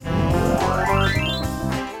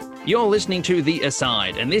You're listening to The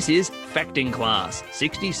Aside, and this is Fact in Class,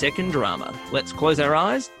 60-second drama. Let's close our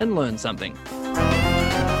eyes and learn something.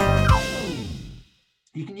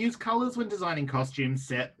 You can use colours when designing costumes,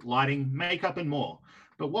 set, lighting, makeup and more.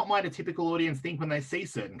 But what might a typical audience think when they see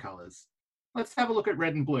certain colours? Let's have a look at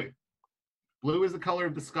red and blue. Blue is the colour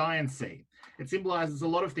of the sky and sea. It symbolises a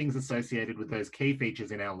lot of things associated with those key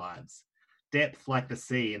features in our lives. Depth, like the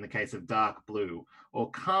sea in the case of dark blue,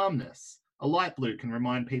 or calmness. A light blue can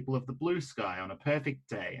remind people of the blue sky on a perfect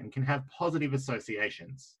day and can have positive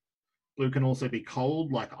associations. Blue can also be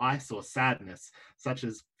cold, like ice, or sadness, such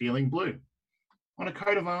as feeling blue. On a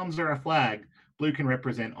coat of arms or a flag, blue can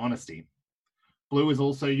represent honesty. Blue is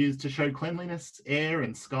also used to show cleanliness, air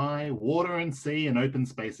and sky, water and sea, and open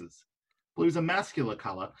spaces. Blue is a masculine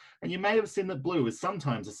colour, and you may have seen that blue is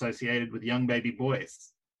sometimes associated with young baby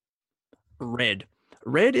boys. Red.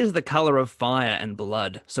 Red is the colour of fire and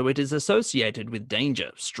blood, so it is associated with danger,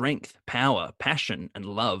 strength, power, passion, and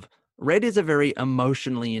love. Red is a very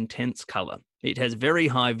emotionally intense colour. It has very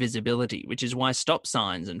high visibility, which is why stop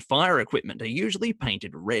signs and fire equipment are usually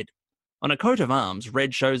painted red. On a coat of arms,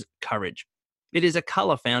 red shows courage. It is a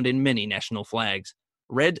colour found in many national flags.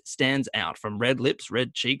 Red stands out from red lips,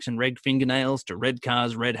 red cheeks, and red fingernails to red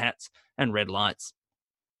cars, red hats, and red lights.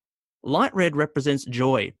 Light red represents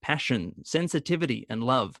joy, passion, sensitivity, and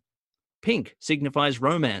love. Pink signifies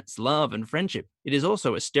romance, love, and friendship. It is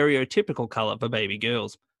also a stereotypical colour for baby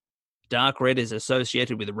girls. Dark red is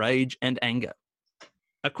associated with rage and anger.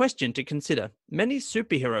 A question to consider. Many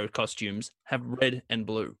superhero costumes have red and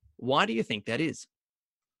blue. Why do you think that is?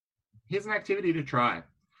 Here's an activity to try.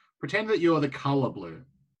 Pretend that you're the colour blue.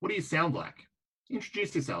 What do you sound like?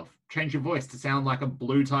 Introduce yourself. Change your voice to sound like a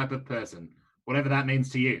blue type of person, whatever that means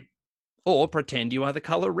to you. Or pretend you are the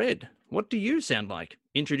colour red. What do you sound like?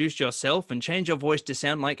 Introduce yourself and change your voice to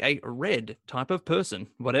sound like a red type of person,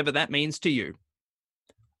 whatever that means to you.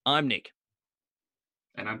 I'm Nick.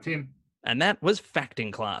 And I'm Tim. And that was Fact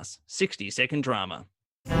in Class, 60-second drama.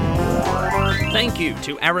 Thank you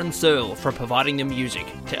to Aaron Searle for providing the music,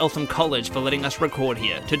 to ELTHAM College for letting us record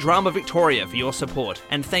here, to Drama Victoria for your support,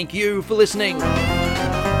 and thank you for listening.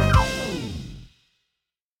 Are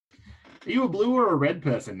you a blue or a red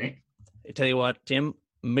person, Nick? I tell you what, Tim,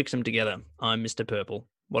 mix them together. I'm Mr. Purple.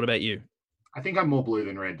 What about you? I think I'm more blue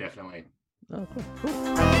than red, definitely. Oh, cool.